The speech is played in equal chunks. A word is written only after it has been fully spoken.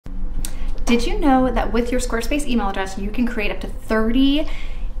Did you know that with your Squarespace email address, you can create up to 30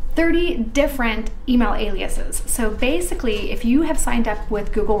 different email aliases? So basically, if you have signed up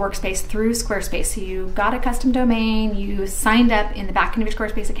with Google Workspace through Squarespace, so you got a custom domain, you signed up in the back end of your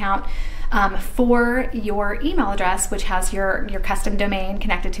Squarespace account for your email address, which has your custom domain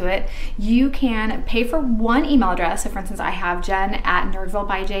connected to it, you can pay for one email address. So for instance, I have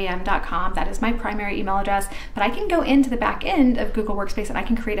jen@nerdvillebyjm.com. That is my primary email address, but I can go into the back end of Google Workspace and I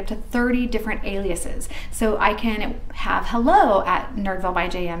can create up to 30 different aliases. So I can have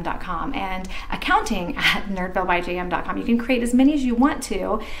hello@nerdvillebyjm.com and accounting@nerdvillebyjm.com. You can create as many as you want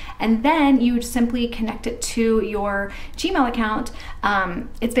to, and then you simply connect it to your Gmail account.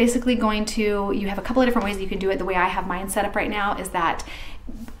 It's basically going to, you have a couple of different ways that you can do it. The way I have mine set up right now is that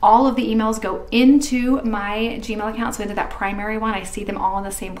all of the emails go into my Gmail account, so into that primary one. I see them all in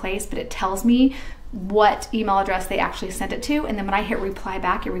the same place, but it tells me what email address they actually sent it to, and then when I hit reply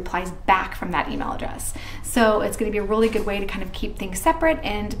back, it replies back from that email address. So it's going to be a really good way to kind of keep things separate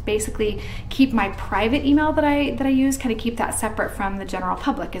and basically keep my private email that I use, kind of keep that separate from the general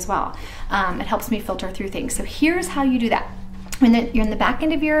public as well. It helps me filter through things. So here's how you do that. When you're in the back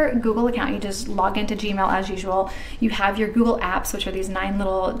end of your Google account, you just log into Gmail as usual. You have your Google Apps, which are these 9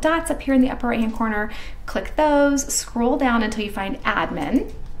 little dots up here in the upper right-hand corner. Click those, scroll down until you find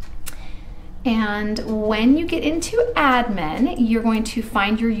Admin. And when you get into Admin, you're going to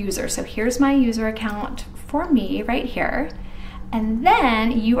find your user. So here's my user account for me right here. And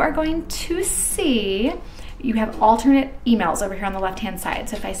then you are going to see you have alternate emails over here on the left-hand side.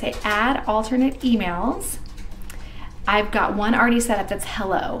 So if I say add alternate emails, I've got one already set up that's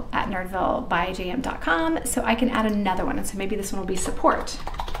hello@nerdvillebyjm.com, so I can add another one. And so maybe this one will be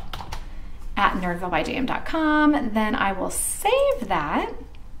support@nerdvillebyjm.com. Then I will save that.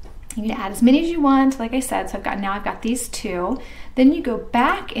 You can add as many as you want, like I said. So I've got these 2. Then you go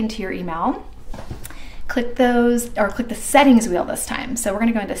back into your email, click those, or click the settings wheel this time. So we're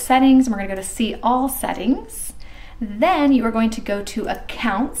gonna go into settings and we're gonna go to see all settings. Then you are going to go to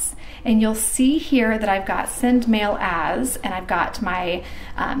accounts, and you'll see here that I've got send mail as, and I've got my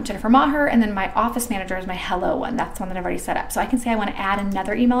Jennifer Maher, and then my office manager is my hello one. That's the one that I've already set up. So I can say I want to add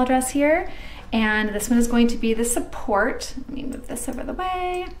another email address here, and this one is going to be the support. Let me move this over the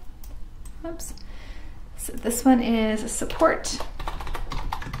way. Oops. So this one is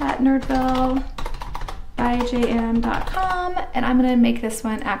support@nerdvillebyjm.com, and I'm gonna make this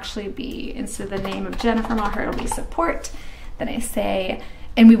one actually be, instead of the name of Jennifer Maher, it'll be support. Then I say,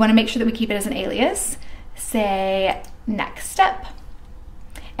 and we wanna make sure that we keep it as an alias, say next step.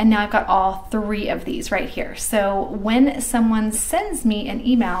 And now I've got all 3 of these right here. So when someone sends me an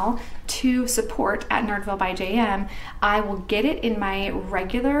email to support@nerdvillebyjm, I will get it in my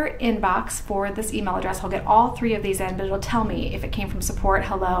regular inbox for this email address. I'll get all 3 of these in, but it'll tell me if it came from support,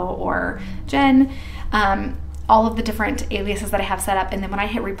 hello, or Jen, all of the different aliases that I have set up. And then when I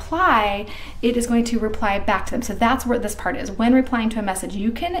hit reply, it is going to reply back to them. So that's where this part is. When replying to a message,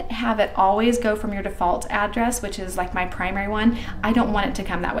 you can have it always go from your default address, which is like my primary one. I don't want it to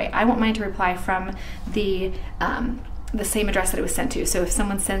come that way. I want mine to reply from the same address that it was sent to. So if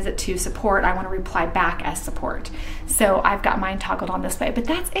someone sends it to support, I want to reply back as support. So I've got mine toggled on this way, but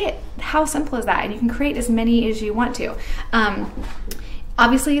that's it. How simple is that? And you can create as many as you want to.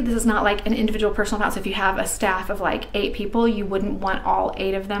 Obviously, this is not like an individual personal account, so if you have a staff of like 8 people, you wouldn't want all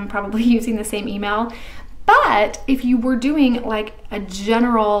 8 of them probably using the same email. But if you were doing like a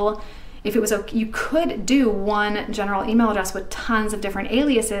general, if it was okay, you could do one general email address with tons of different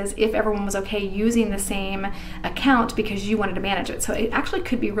aliases if everyone was okay using the same account because you wanted to manage it. So it actually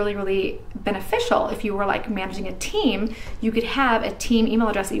could be really, really beneficial if you were like managing a team. You could have a team email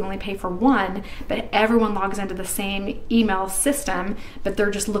address that you only pay for one, but everyone logs into the same email system, but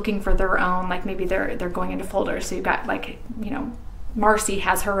they're just looking for their own, like maybe they're going into folders. So you've got like, you know, Marcy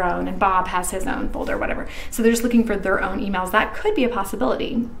has her own and Bob has his own folder, whatever. So they're just looking for their own emails. That could be a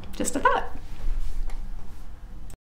possibility. Just a thought.